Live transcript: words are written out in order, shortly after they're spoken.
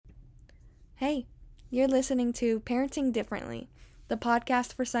Hey, you're listening to Parenting Differently, the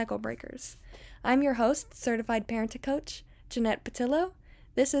podcast for cycle breakers. I'm your host, certified parenting coach, Jeanette Patillo.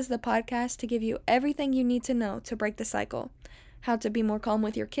 This is the podcast to give you everything you need to know to break the cycle: how to be more calm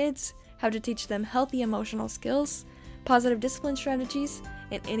with your kids, how to teach them healthy emotional skills, positive discipline strategies,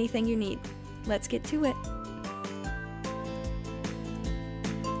 and anything you need. Let's get to it.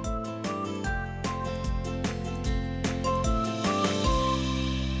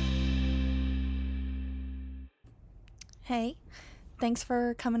 Hey, thanks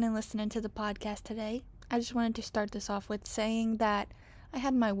for coming and listening to the podcast today. I just wanted to start this off with saying that I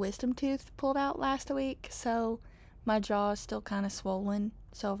had my wisdom tooth pulled out last week, so my jaw is still kind of swollen.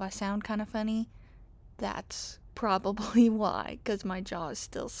 So if I sound kind of funny, that's probably why, because my jaw is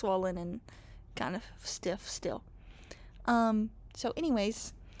still swollen and kind of stiff still. So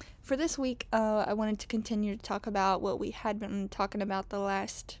anyways, for this week, I wanted to continue to talk about what we had been talking about the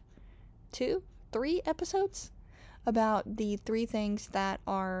last 3 episodes, about the 3 things that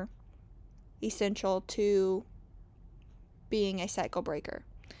are essential to being a cycle breaker.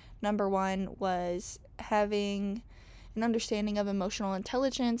 Number 1 was having an understanding of emotional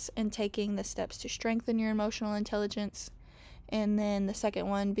intelligence and taking the steps to strengthen your emotional intelligence. And then the second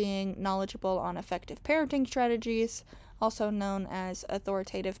one being knowledgeable on effective parenting strategies, also known as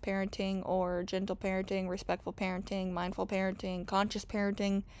authoritative parenting or gentle parenting, respectful parenting, mindful parenting, conscious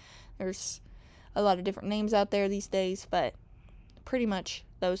parenting. There's a lot of different names out there these days, but pretty much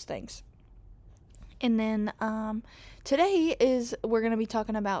those things. And then today we're going to be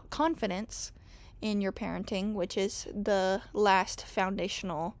talking about confidence in your parenting, which is the last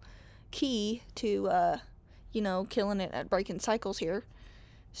foundational key to, killing it at breaking cycles here.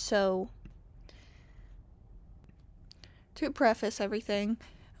 So, to preface everything,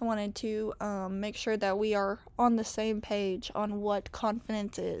 I wanted to make sure that we are on the same page on what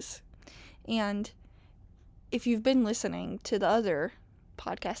confidence is. And if you've been listening to the other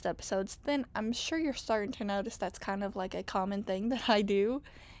podcast episodes, then I'm sure you're starting to notice that's kind of like a common thing that I do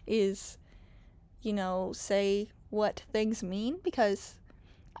is, say what things mean, because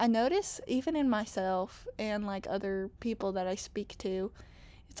I notice even in myself and like other people that I speak to,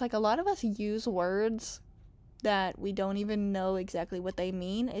 it's like a lot of us use words that we don't even know exactly what they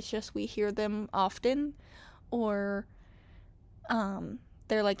mean. It's just we hear them often, or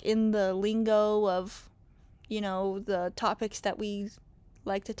they're like in the lingo of, the topics that we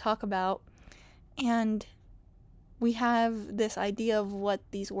like to talk about, and we have this idea of what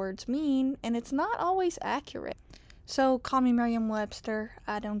these words mean, and it's not always accurate. So call me Merriam-Webster,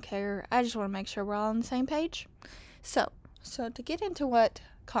 I don't care. I just want to make sure we're all on the same page. So to get into what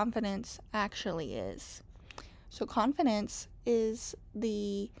confidence actually is. So confidence is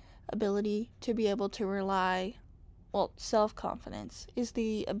the ability to be able to rely, self-confidence is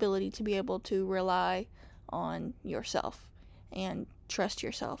the ability to be able to rely on yourself and trust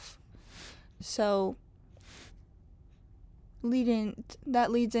yourself. So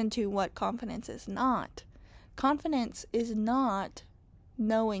that leads into what confidence is not. Confidence is not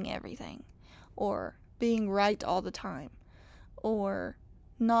knowing everything, or being right all the time, or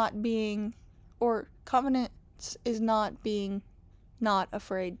confidence is not being not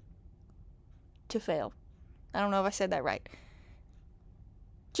afraid to fail. I don't know if I said that right.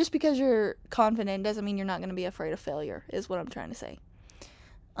 Just because you're confident doesn't mean you're not going to be afraid of failure, is what I'm trying to say.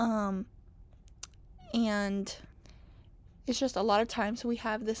 And it's just a lot of times we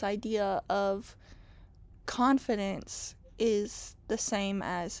have this idea of confidence is the same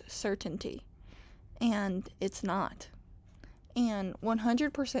as certainty, and it's not. And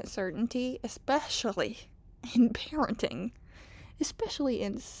 100% certainty, especially in parenting, especially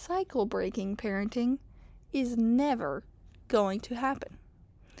in cycle-breaking parenting, is never going to happen.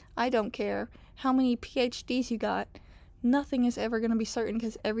 I don't care how many PhDs you got, nothing is ever going to be certain,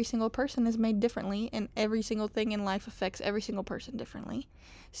 because every single person is made differently, and every single thing in life affects every single person differently.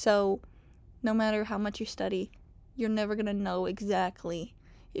 So no matter how much you study, you're never going to know exactly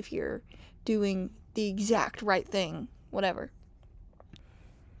if you're doing the exact right thing, whatever.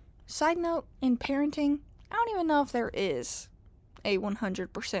 Side note, in parenting, I don't even know if there is a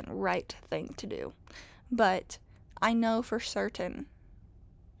 100% right thing to do, but I know for certain,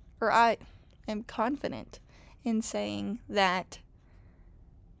 or I am confident in saying that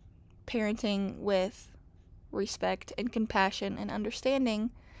parenting with respect and compassion and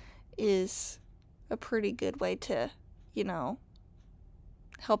understanding is a pretty good way to,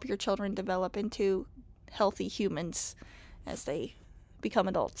 help your children develop into healthy humans as they become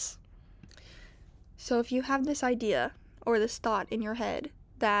adults. So if you have this idea or this thought in your head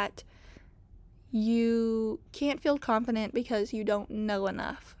that you can't feel confident because you don't know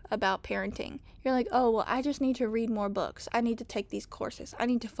enough about parenting. You're like, oh, well, I just need to read more books. I need to take these courses. I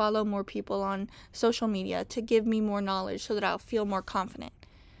need to follow more people on social media to give me more knowledge so that I'll feel more confident.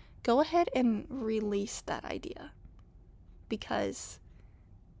 Go ahead and release that idea, because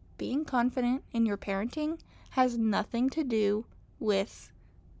being confident in your parenting has nothing to do with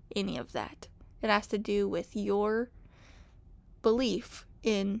any of that. It has to do with your belief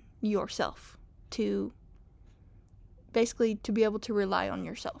in yourself, to basically to be able to rely on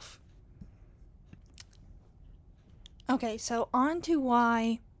yourself. Okay, so on to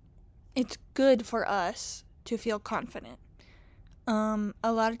why it's good for us to feel confident.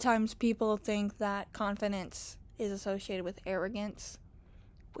 A lot of times people think that confidence is associated with arrogance,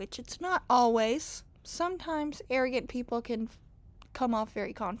 which it's not always. Sometimes arrogant people can come off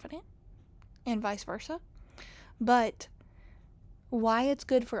very confident, and vice versa. But why it's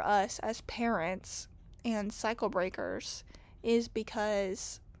good for us as parents and cycle breakers is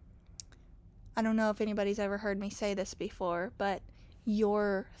because, I don't know if anybody's ever heard me say this before, but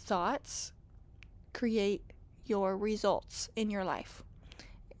your thoughts create your results in your life.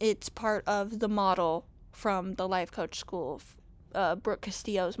 It's part of the model from the Life Coach School, Brooke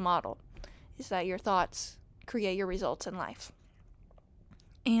Castillo's model, is that your thoughts create your results in life.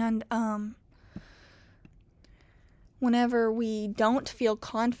 And whenever we don't feel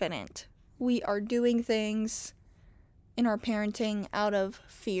confident, we are doing things in our parenting out of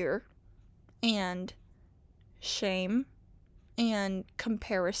fear and shame and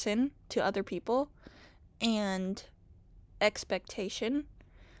comparison to other people and expectation.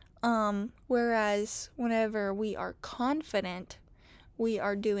 Whereas whenever we are confident, we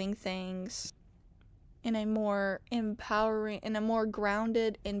are doing things in a more empowering, in a more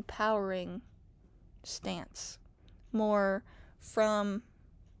grounded, empowering stance. More from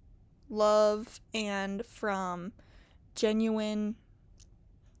love and from genuine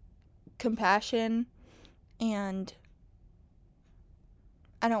compassion, and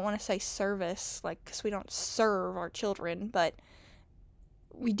I don't want to say service, like, because we don't serve our children, but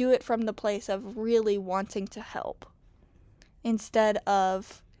we do it from the place of really wanting to help, instead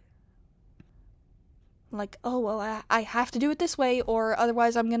of like, oh, well, I have to do it this way, or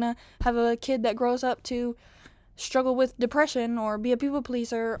otherwise I'm gonna have a kid that grows up to struggle with depression or be a people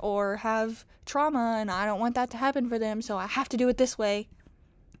pleaser or have trauma, and I don't want that to happen for them, so I have to do it this way.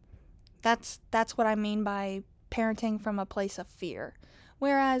 That's what I mean by parenting from a place of fear.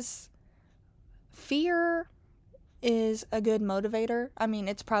 Whereas fear is a good motivator. I mean,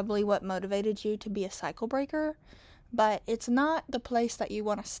 it's probably what motivated you to be a cycle breaker, but it's not the place that you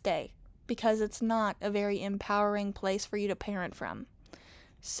want to stay, because it's not a very empowering place for you to parent from.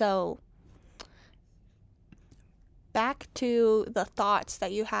 So, back to the thoughts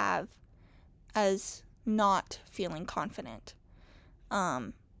that you have as not feeling confident.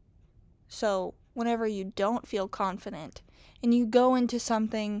 So whenever you don't feel confident and you go into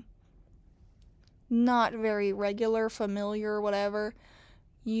something not very regular, familiar, whatever,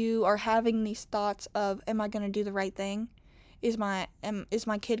 you are having these thoughts of, am I going to do the right thing? Is my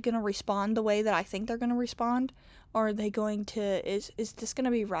kid going to respond the way that I think they're going to respond? Or are they going to, is this going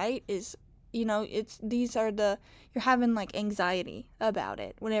to be right? You're having like anxiety about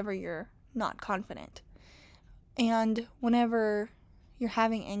it whenever you're not confident. And whenever you're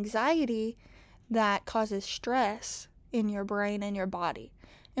having anxiety, that causes stress in your brain and your body.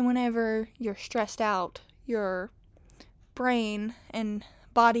 And whenever you're stressed out, your brain and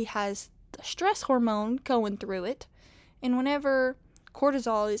body has the stress hormone going through it. And whenever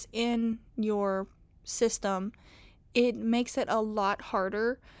cortisol is in your system, it makes it a lot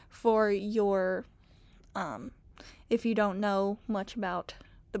harder for your, if you don't know much about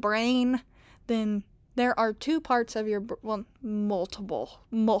the brain, then there are two parts of your, multiple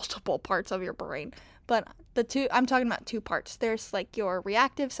parts of your brain. But I'm talking about two parts. There's like your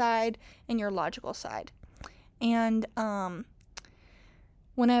reactive side and your logical side. And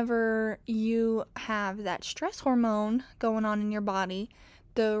whenever you have that stress hormone going on in your body,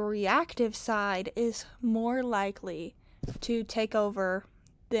 the reactive side is more likely to take over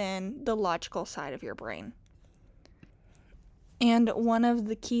than the logical side of your brain. And one of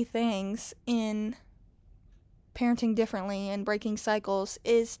the key things in parenting differently and breaking cycles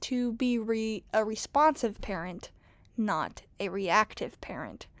is to be a responsive parent, not a reactive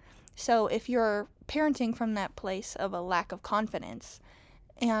parent. So if you're parenting from that place of a lack of confidence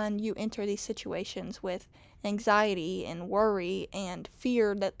and you enter these situations with anxiety and worry and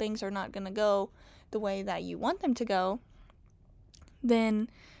fear that things are not going to go the way that you want them to go, then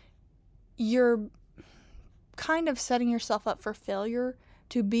you're kind of setting yourself up for failure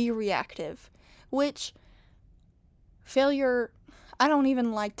to be reactive, which failure, I don't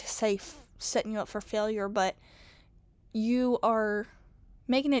even like to say setting you up for failure, but you are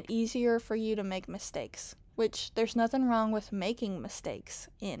making it easier for you to make mistakes, which there's nothing wrong with making mistakes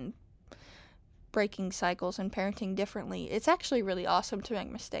in breaking cycles and parenting differently. It's actually really awesome to make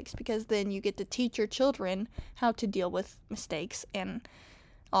mistakes because then you get to teach your children how to deal with mistakes and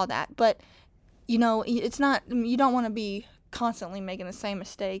all that. But, it's not, you don't want to be constantly making the same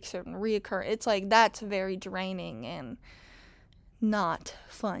mistakes or reoccur. It's like that's very draining and not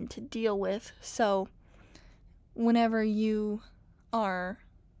fun to deal with. So whenever you are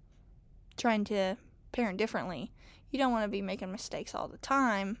trying to parent differently, you don't want to be making mistakes all the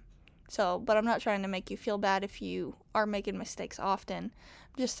time. But I'm not trying to make you feel bad if you are making mistakes often.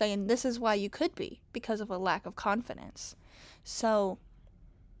 I'm just saying this is why you could be, because of a lack of confidence. So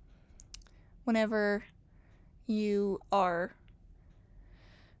whenever you are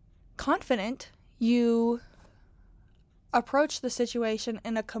confident, you approach the situation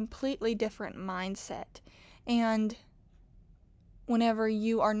in a completely different mindset. And whenever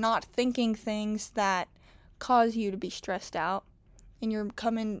you are not thinking things that cause you to be stressed out, and you're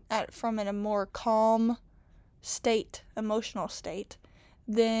coming from a more calm state, emotional state,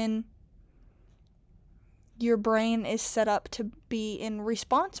 then your brain is set up to be in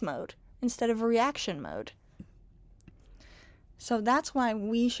response mode instead of reaction mode. So that's why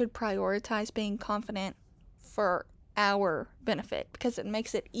we should prioritize being confident for our benefit, because it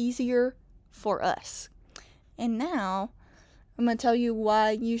makes it easier for us. And now I'm going to tell you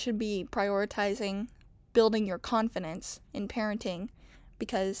why you should be prioritizing building your confidence in parenting,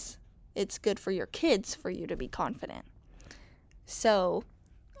 because it's good for your kids for you to be confident. So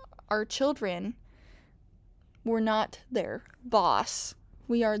our children, we're not their boss.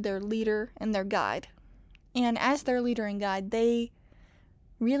 We are their leader and their guide. And as their leader and guide, they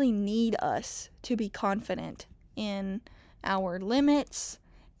really need us to be confident in our limits,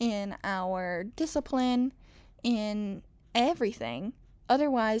 in our discipline, in everything.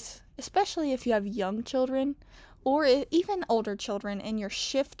 Otherwise, especially if you have young children or even older children and you're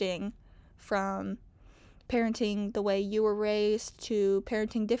shifting from parenting the way you were raised to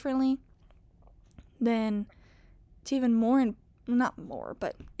parenting differently, then it's even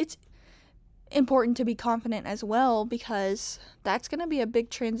it's important to be confident as well, because that's going to be a big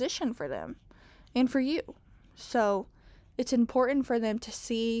transition for them and for you. So it's important for them to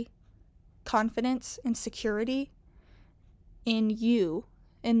see confidence and security in you,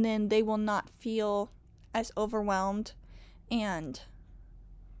 and then they will not feel as overwhelmed, and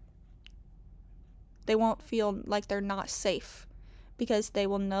they won't feel like they're not safe, because they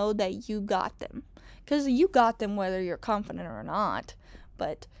will know that you got them. Because you got them whether you're confident or not.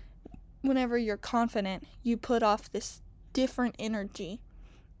 But whenever you're confident, you put off this different energy,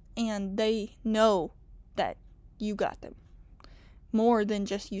 and they know that you got them. More than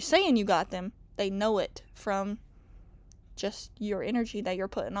just you saying you got them, they know it from just your energy that you're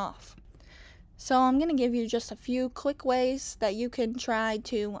putting off. So I'm going to give you just a few quick ways that you can try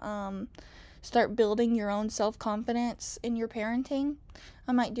to start building your own self-confidence in your parenting.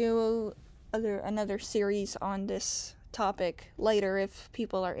 I might do another series on this topic later if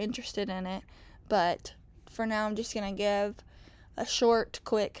people are interested in it, but for now I'm just going to give a short,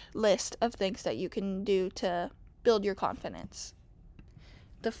 quick list of things that you can do to build your confidence.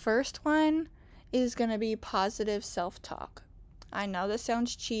 The first one is going to be positive self-talk. I know this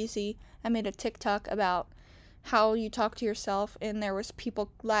sounds cheesy. I made a TikTok about how you talk to yourself, and there was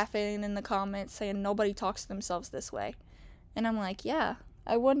people laughing in the comments saying nobody talks to themselves this way. And I'm like, yeah,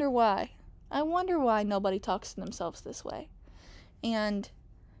 I wonder why. I wonder why nobody talks to themselves this way. And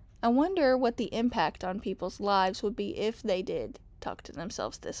I wonder what the impact on people's lives would be if they did talk to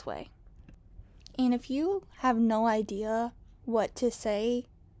themselves this way. And if you have no idea what to say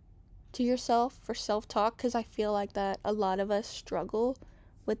to yourself for self-talk, because I feel like that a lot of us struggle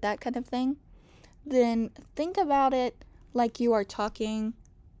with that kind of thing, then think about it like you are talking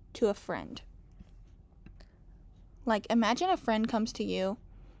to a friend. Like, imagine a friend comes to you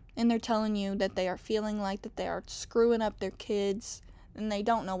and they're telling you that they are feeling like that they are screwing up their kids and they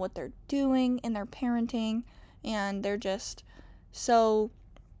don't know what they're doing in their parenting, and they're just so,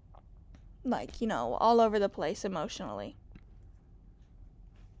 all over the place emotionally.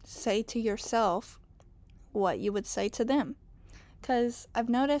 Say to yourself what you would say to them. Because I've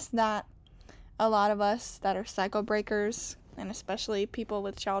noticed that a lot of us that are cycle breakers, and especially people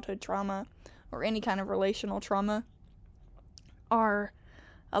with childhood trauma or any kind of relational trauma, are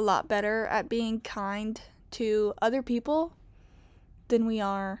a lot better at being kind to other people than we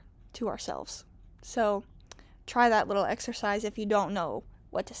are to ourselves. So try that little exercise if you don't know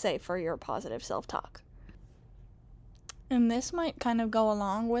what to say for your positive self-talk. And this might kind of go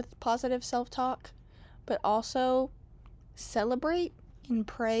along with positive self-talk, but also celebrate and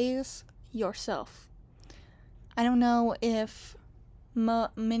praise yourself. I don't know if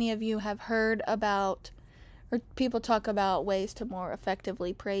many of you have heard about, or people talk about ways to more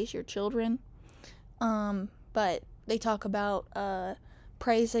effectively praise your children, but they talk about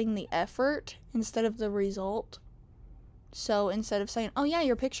praising the effort instead of the result. So instead of saying, oh yeah,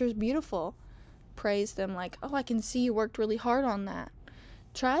 your picture's beautiful, praise them like, oh, I can see you worked really hard on that.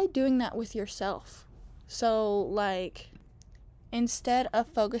 Try doing that with yourself. So like, instead of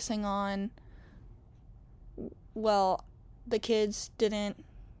focusing on, well, the kids didn't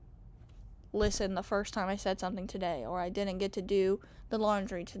listen the first time I said something today, or I didn't get to do the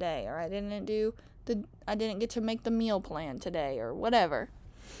laundry today, or I didn't get to make the meal plan today, or whatever.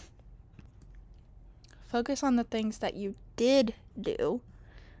 Focus on the things that you did do,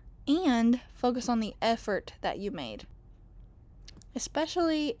 and focus on the effort that you made.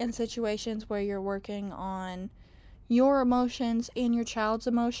 Especially in situations where you're working on your emotions and your child's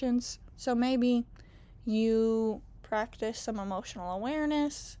emotions. So maybe you practice some emotional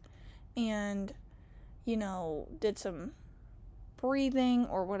awareness and, did some breathing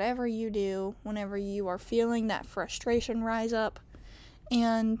or whatever you do whenever you are feeling that frustration rise up,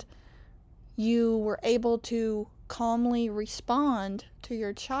 and you were able to calmly respond to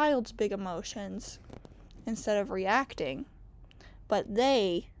your child's big emotions instead of reacting, but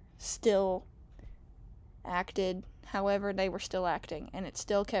they still acted however they were still acting, and it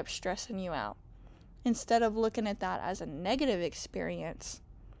still kept stressing you out. Instead of looking at that as a negative experience,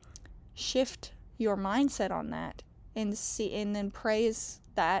 shift your mindset on that and then praise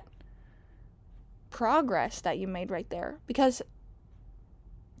that progress that you made right there, because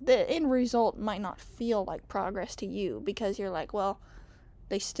the end result might not feel like progress to you, because you're like, well,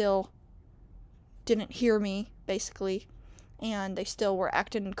 they still didn't hear me, basically, and they still were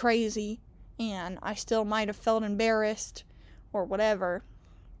acting crazy, and I still might have felt embarrassed or whatever,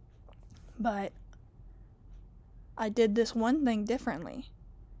 but I did this one thing differently,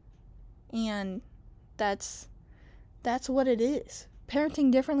 and that's what it is.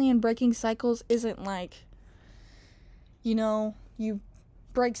 Parenting differently and breaking cycles isn't like, you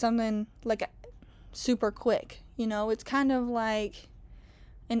break something like super quick, it's kind of like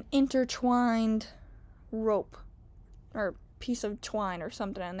an intertwined rope or piece of twine or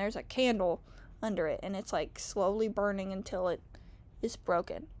something, and there's a candle under it, and it's like slowly burning until it is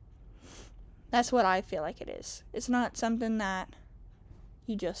broken. That's what I feel like it is. It's not something that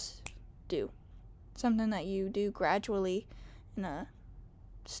you just do. It's something that you do gradually in a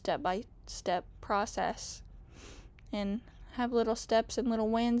step-by-step process, and have little steps and little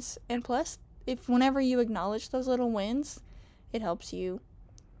wins. And plus, whenever you acknowledge those little wins, it helps you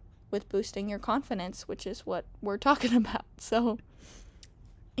with boosting your confidence, which is what we're talking about. So,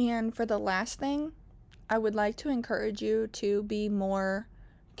 and for the last thing, I would like to encourage you to be more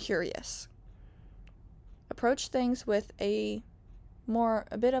curious. Approach things with a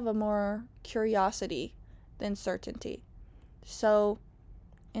bit of a more curiosity than certainty. So,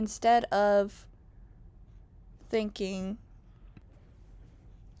 instead of thinking,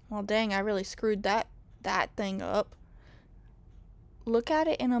 well, dang, I really screwed that thing up, look at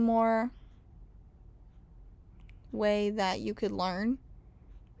it in a more way that you could learn,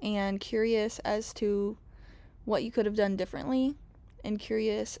 and curious as to what you could have done differently, and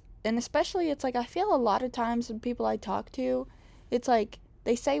curious. And especially, it's like, I feel a lot of times when people I talk to, it's like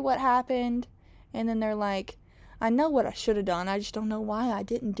they say what happened, and then they're like, I know what I should have done, I just don't know why I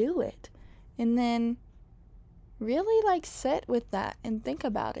didn't do it. And then really like sit with that and think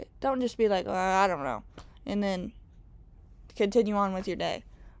about it. Don't just be like, I don't know, and then continue on with your day.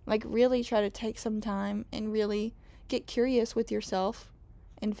 Like, really try to take some time and really get curious with yourself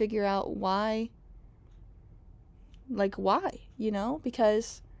and figure out why,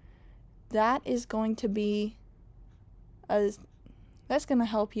 because that is going to be that's going to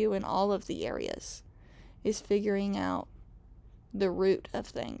help you in all of the areas, is figuring out the root of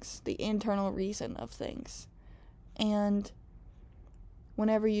things, the internal reason of things. And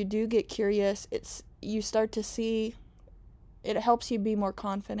whenever you do get curious, you start to see, it helps you be more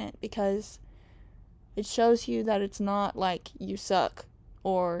confident, because it shows you that it's not like you suck,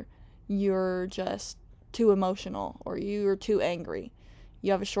 or you're just too emotional, or you're too angry,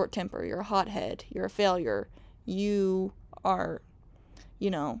 you have a short temper, you're a hothead, you're a failure, you are,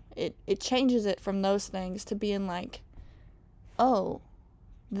 it changes it from those things to being like, oh,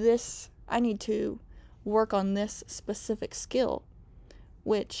 I need to work on this specific skill,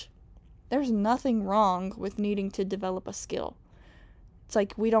 which there's nothing wrong with needing to develop a skill. It's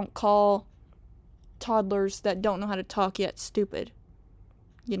like we don't call toddlers that don't know how to talk yet stupid,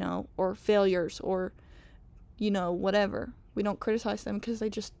 or failures, or, whatever. We don't criticize them because they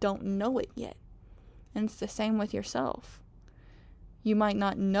just don't know it yet. And it's the same with yourself. You might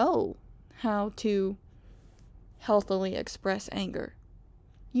not know how to healthily express anger.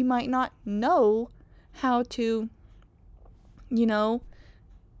 You might not know how to,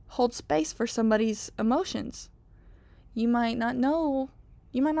 hold space for somebody's emotions. You might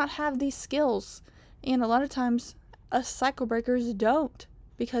not have these skills. And a lot of times, us cycle breakers don't,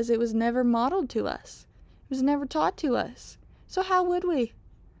 because it was never modeled to us. It was never taught to us. So how would we?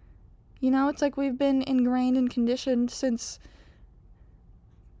 It's like we've been ingrained and conditioned since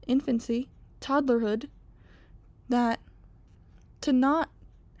infancy, toddlerhood, that to not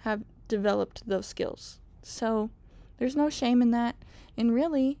have developed those skills. So there's no shame in that. And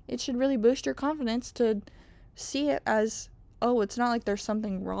really, it should really boost your confidence to see it as, oh, it's not like there's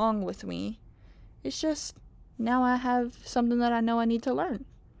something wrong with me. It's just, now I have something that I know I need to learn.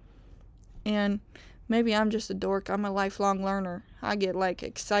 And maybe I'm just a dork. I'm a lifelong learner. I get,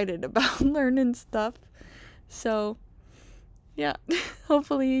 excited about learning stuff. So, yeah,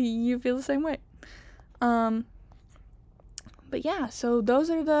 hopefully you feel the same way. But yeah, so those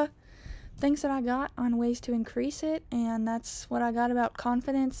are the things that I got on ways to increase it, and that's what I got about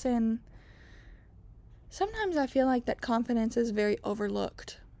confidence. And sometimes I feel like that confidence is very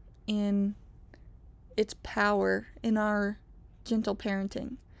overlooked in its power in our gentle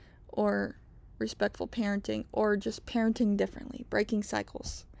parenting, or respectful parenting, or just parenting differently, breaking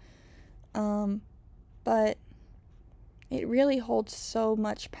cycles. But it really holds so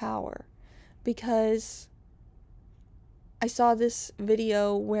much power, because I saw this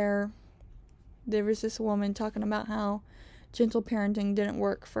video where there was this woman talking about how gentle parenting didn't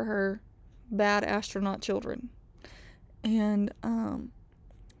work for her bad astronaut children. And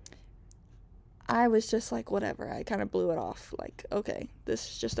I was just like, whatever. I kind of blew it off. Like, okay,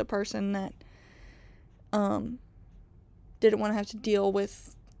 this is just a person that didn't want to have to deal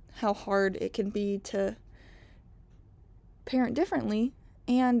with how hard it can be to parent differently.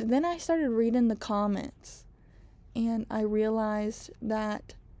 And then I started reading the comments, and I realized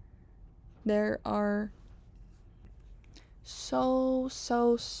that there are so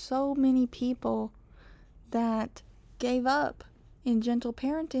many people that gave up in gentle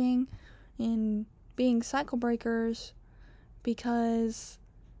parenting, in being cycle breakers, because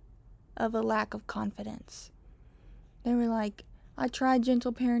of a lack of confidence. They were like, I tried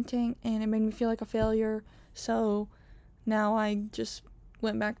gentle parenting and it made me feel like a failure, so now I just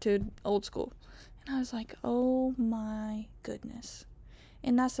went back to old school. And I was like, oh my goodness.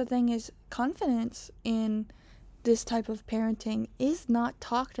 And that's the thing, is confidence in this type of parenting is not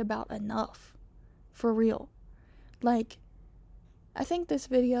talked about enough. For real. I think this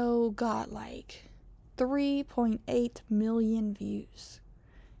video got 3.8 million views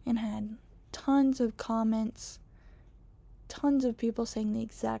and had tons of comments, tons of people saying the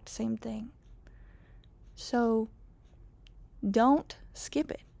exact same thing. So don't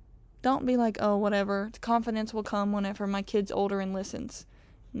skip it. Don't be like, oh, whatever, the confidence will come whenever my kid's older and listens.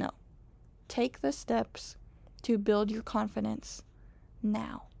 No. Take the steps to build your confidence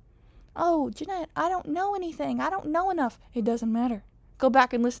now. Oh, Jeanette, I don't know anything. I don't know enough. It doesn't matter. Go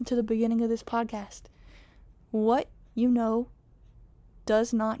back and listen to the beginning of this podcast. What you know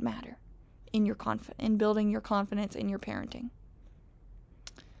does not matter in building your confidence in your parenting.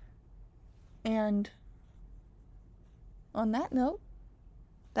 And on that note,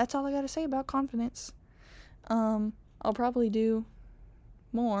 that's all I got to say about confidence. I'll probably do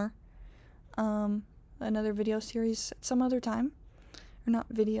more, another video series at some other time. Or not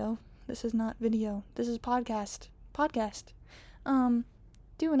video. This is not video. This is podcast.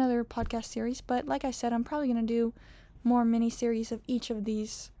 Do another podcast series, but like I said, I'm probably going to do more mini-series of each of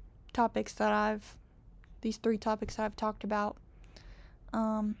these topics these 3 topics I've talked about.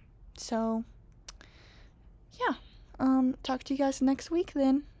 So, yeah. Talk to you guys next week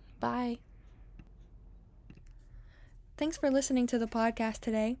then. Bye. Thanks for listening to the podcast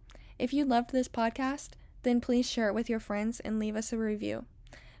today. If you loved this podcast, then please share it with your friends and leave us a review.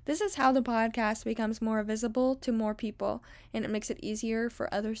 This is how the podcast becomes more visible to more people, and it makes it easier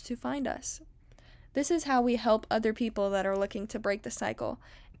for others to find us. This is how we help other people that are looking to break the cycle.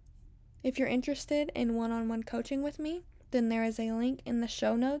 If you're interested in one-on-one coaching with me, then there is a link in the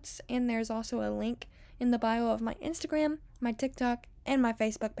show notes, and there's also a link in the bio of my Instagram, my TikTok, and my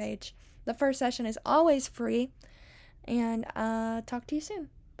Facebook page. The first session is always free, and talk to you soon.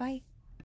 Bye.